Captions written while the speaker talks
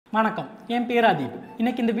வணக்கம், என் பேர் அதீப்.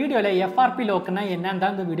 இன்னைக்கு இந்த வீடியோவில் FRP லோக்குன்னா என்னன்னு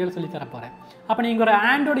தான் இந்த வீடியோவில் சொல்லி தர போகிறேன். அப்போ நீங்கள் ஒரு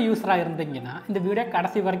ஆண்ட்ராய்டு யூஸராக இருந்தீங்கன்னா இந்த வீடியோ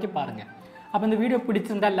கடைசி வரைக்கும் பாருங்கள். அப்போ இந்த வீடியோ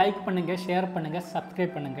பிடிச்சிருந்தால் லைக் பண்ணுங்கள், ஷேர் பண்ணுங்கள்,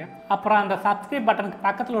 சப்ஸ்கிரைப் பண்ணுங்கள். அப்புறம் அந்த சப்ஸ்கிரைப் பட்டனுக்கு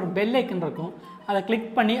பக்கத்தில் ஒரு பெல் ஐக்கன் இருக்கும், அதை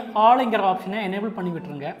கிளிக் பண்ணி ஆளுங்கிற ஆப்ஷனை எனேபிள் பண்ணி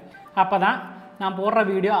விட்டுருங்க. அப்போ தான் நான் போடுற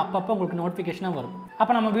வீடியோ அப்பப்போ உங்களுக்கு நோட்டிஃபிகேஷனாக வரும்.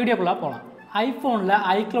 அப்போ நம்ம வீடியோக்குள்ளே போகலாம். ஐஃபோனில்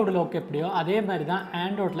ஐக்ளவுட் லோக் எப்படியோ அதே மாதிரி தான்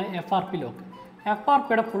ஆண்ட்ராய்டில் FRP லோக்.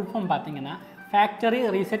 FRPயோட ஃபுல் ஃபார்ம் பார்த்தீங்கன்னா ஃபேக்டரி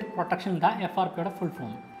ரீசெட் ப்ரொடெக்ஷன் தான் FRPயோட ஃபுல்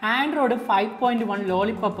ஃபார்ம். ஆண்ட்ராய்டு 5.1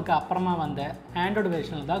 லாலிபாப்புக்கு அப்புறமா வந்த ஆண்ட்ராய்டு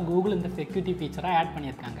வெர்ஷனில் தான் கூகுள் இந்த செக்யூரிட்டி ஃபீச்சரை ஆட்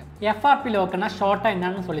பண்ணியிருக்காங்க. FRP லோக்குன்னா ஷார்ட்டாக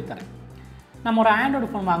என்னன்னு சொல்லித்தரேன். நம்ம ஒரு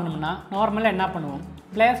ஆண்ட்ராய்டு ஃபோன் வாங்கினோம்னா நார்மலாக என்ன பண்ணுவோம்,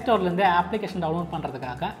 ப்ளே ஸ்டோர்லேருந்து ஆப்ளிகேஷன் டவுன்லோட்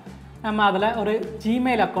பண்ணுறதுக்காக நம்ம அதில் ஒரு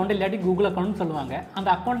ஜிமெயில் அக்கௌண்ட் இல்லாட்டி கூகுள் அக்கௌண்ட்னு சொல்லுவாங்க, அந்த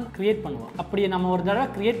அக்கௌண்ட் க்ரியேட் பண்ணுவோம். அப்படி நம்ம ஒரு தடவை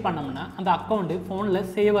க்ரியேட் பண்ணோம்னா அந்த அக்கௌண்ட்டு ஃபோனில்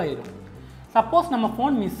சேவ் ஆகிடும். சப்போஸ் நம்ம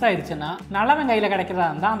ஃபோன் மிஸ் ஆயிடுச்சுன்னா நல்லவன் கையில் கிடைக்கிறதா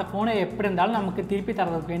இருந்தால் அந்த ஃபோனை எப்படி இருந்தாலும் நமக்கு திருப்பி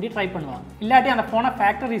தரதுக்கு வேண்டி ட்ரை பண்ணுவான். இல்லாட்டி அந்த ஃபோனை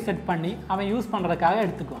ஃபேக்டரி ரீசெட் பண்ணி அவன் யூஸ் பண்ணுறதுக்காக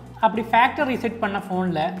எடுத்துக்குவான். அப்படி ஃபேக்டரி ரீசெட் பண்ண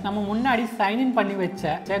ஃபோனில் நம்ம முன்னாடி சைன்இன் பண்ணி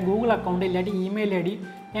வச்ச கூகுள் அக்கௌண்ட் இல்லாட்டி இமெயில் ஐடி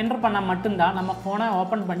என்டர் பண்ணால் மட்டும்தான் நம்ம ஃபோனை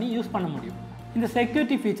ஓப்பன் பண்ணி யூஸ் பண்ண முடியும். இந்த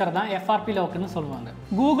செக்யூரிட்டி ஃபீச்சர் தான் FRP லோக்குன்னு சொல்லுவாங்க.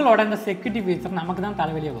 கூகுளோட இந்த செக்யூரிட்டி ஃபீச்சர் நமக்கு தான்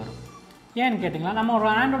தலைவலியே வரும். ஏன்னு கேட்டிங்கன்னா, நம்ம ஒரு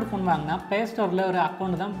ஆண்ட்ராய்டு ஃபோன் வாங்கினா ப்ளே ஸ்டோரில் ஒரு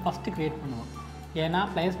அக்கௌண்ட் தான் ஃபஸ்ட்டு க்ரியேட் பண்ணுவோம். ஏன்னா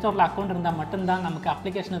ப்ளே ஸ்டோரில் அக்கௌண்ட் இருந்தால் மட்டும்தான் நமக்கு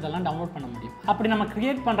அப்ளிகேஷன் இதெல்லாம் டவுன்லோட் பண்ண முடியும். அப்படி நம்ம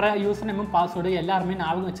க்ரியேட் பண்ணுற யூசர் நேமும் பாஸ்வேர்டு எல்லாருமே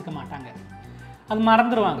ஞாபகம் வச்சுக்க மாட்டாங்க, அது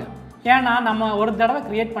மறந்துடுவாங்க. ஏன்னா நம்ம ஒரு தடவை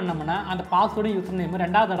க்ரியேட் பண்ணோம்னா அந்த பாஸ்வேர்டு யூசர் நேமு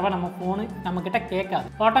ரெண்டாவது தடவை நம்ம ஃபோனு நம்மக்கிட்ட கேட்காது,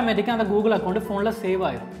 ஆட்டோமேட்டிக்காக அந்த கூகுள் அக்கௌண்ட்டு ஃபோனில் சேவ்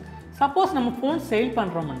ஆயிடும். சப்போஸ் நம்ம ஃபோன் சேல்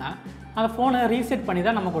பண்ணுறோம்னா அந்த ஃபோனை ரீசெட் பண்ணி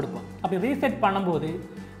தான் நம்ம கொடுப்போம். அப்படி ரீசெட் பண்ணும்போது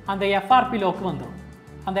அந்த FRP லோக்கு வந்துடும்.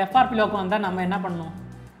 அந்த FRP லோக்கு வந்தால் நம்ம என்ன பண்ணணும்,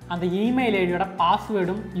 அந்த இமெயில் ஐடியோட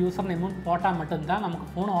பாஸ்வேர்டும் யூசர் நேமும் போட்டால் மட்டும்தான் நமக்கு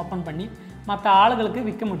ஃபோனை ஓப்பன் பண்ணி மற்ற ஆளுகளுக்கு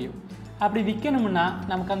விற்க முடியும். அப்படி விற்கணும்னா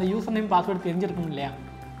நமக்கு அந்த யூசர் நேம் பாஸ்வேர்டு தெரிஞ்சிருக்கும் இல்லையா,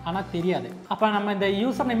 ஆனால் தெரியாது. அப்போ நம்ம இந்த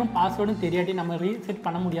யூசர் நேமும் பாஸ்வேர்டும் தெரியாட்டி நம்ம ரீசெட்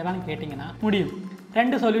பண்ண முடியாதான்னு கேட்டிங்கன்னா முடியும்.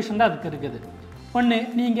 2 சொல்யூஷன் தான் அதுக்கு இருக்குது. ஒன்று,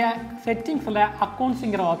 நீங்கள் செட்டிங்ஸில்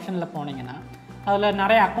அக்கௌண்ட்ஸுங்கிற ஆப்ஷனில் போனீங்கன்னா அதில்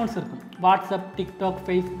நிறைய அக்கௌண்ட்ஸ் இருக்கும். வாட்ஸ்அப், டிக்டாக்,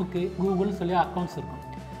 ஃபேஸ்புக்கு, கூகுள்னு சொல்லி அக்கௌண்ட்ஸ் இருக்கும்.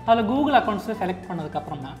 அதில் கூகுள் அக்கௌண்ட்ஸை செலக்ட்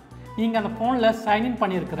பண்ணதுக்கப்புறமா நீங்கள் அந்த ஃபோனில் சைன்இன்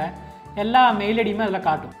பண்ணியிருக்கிற எல்லா மெயில் ஐடியுமே அதில்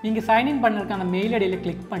காட்டும். நீங்கள் சைன்இன் பண்ணியிருக்க அந்த மெயில் ஐடியில்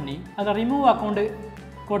கிளிக் பண்ணி அதில் ரிமூவ் அக்கௌண்ட்டு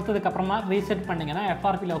கொடுத்ததுக்கப்புறமா ரீசெட் பண்ணிங்கன்னா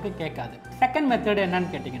FRP லோக்கு கேட்காது. செகண்ட் மெத்தட்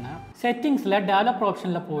என்னன்னு கேட்டிங்கன்னா, செட்டிங்ஸில் டெவலப்பர்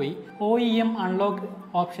ஆப்ஷனில் போய் OEM அன்லாக்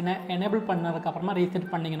ஆப்ஷனை எனேபிள் பண்ணதுக்கப்புறமா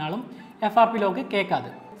ரீசெட் பண்ணிங்கனாலும் FRP லோக்கு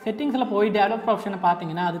கேட்காது. செட்டிங்ஸில் போய் டெவலப்பர் ஆப்ஷனை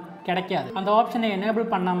பார்த்தீங்கன்னா அது கிடைக்காது. அந்த ஆப்ஷனை எனேபிள்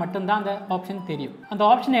பண்ணால் மட்டும்தான் அந்த ஆப்ஷன் தெரியும். அந்த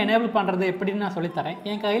ஆப்ஷனை எனேபிள் பண்ணுறது எப்படின்னு நான் சொல்லித்தரேன்.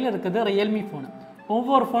 என் கையில் இருக்கிறது ரியல்மி ஃபோனு.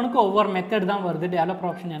 ஒவ்வொரு ஃபோனுக்கும் ஒவ்வொரு மெத்தட் தான் வருது டெவலப்பர்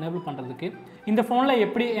ஆப்ஷன் எனேபிள் பண்ணுறதுக்கு. இந்த ஃபோனில்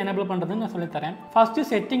எப்படி எனேபிள் பண்ணுறதுன்னு நான் சொல்லித்தரேன். ஃபஸ்ட்டு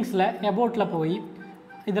செட்டிங்ஸில் அபவுட்டில் போய்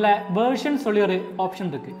இதில் வெர்ஷன் சொல்லி ஒரு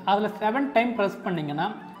ஆப்ஷன் இருக்குது, அதில் 7 டைம் ப்ரெஸ் பண்ணிங்கன்னா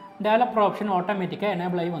டெவலப்பர் ஆப்ஷன் ஆட்டோமேட்டிக்காக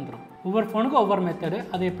எனேபிள் ஆகி வந்துடும். ஒவ்வொரு ஃபோனுக்கும் ஒவ்வொரு மெத்தடு,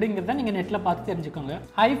 அது எப்படிங்கிறத நீங்கள் நெட்டில் பார்த்து தெரிஞ்சுக்கோங்க.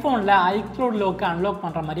 ஐஃபோனில் ஐக்ளவுட் லோக்கு அன்லாக்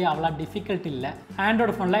பண்ணுற மாதிரி அவ்வளோ டிஃபிகல்ட் இல்லை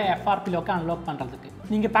ஆண்ட்ராய்டு ஃபோனில் FRP லோக்கு அன்லாக் பண்ணுறதுக்கு.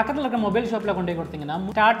 நீங்கள் பக்கத்தில் இருக்க மொபைல் ஷாப்பில் கொண்டு போய் கொடுத்தீங்கன்னா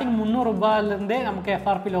ஸ்டார்டிங் 300 ரூபாயிலேருந்தே நமக்கு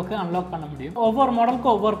FRP லோக்கு அன்லாக் பண்ண முடியும். ஒவ்வொரு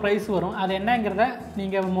மாடலுக்கும் ஒவ்வொரு ப்ரைஸ் வரும், அது என்னங்கிறத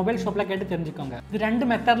நீங்கள் மொபைல் ஷாப்பில் கேட்டு தெரிஞ்சுக்கோங்க. இது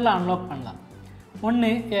 2 மெத்தடில் அன்லாக் பண்ணலாம். ஒன்று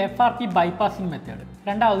FRP பைபாசிங் மெத்தடு,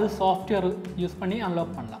 ரெண்டாவது சாஃப்ட்வேர் யூஸ் பண்ணி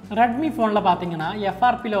அன்லாக் பண்ணலாம். ரெட்மி ஃபோனில் பார்த்தீங்கன்னா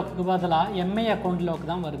FRP லோக்கு பதிலாக MI அக்கௌண்ட் லோக்கு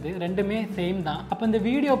தான் வருது. ரெண்டுமே சேம் தான். அப்போ இந்த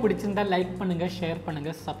வீடியோ பிடிச்சிருந்தால் லைக் பண்ணுங்கள், ஷேர்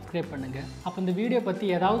பண்ணுங்கள், சப்ஸ்கிரைப் பண்ணுங்கள். அப்போ இந்த வீடியோ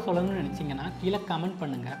பற்றி ஏதாவது சொல்லணும்னு நினச்சிங்கன்னா கீழே கமெண்ட்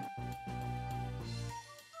பண்ணுங்கள்.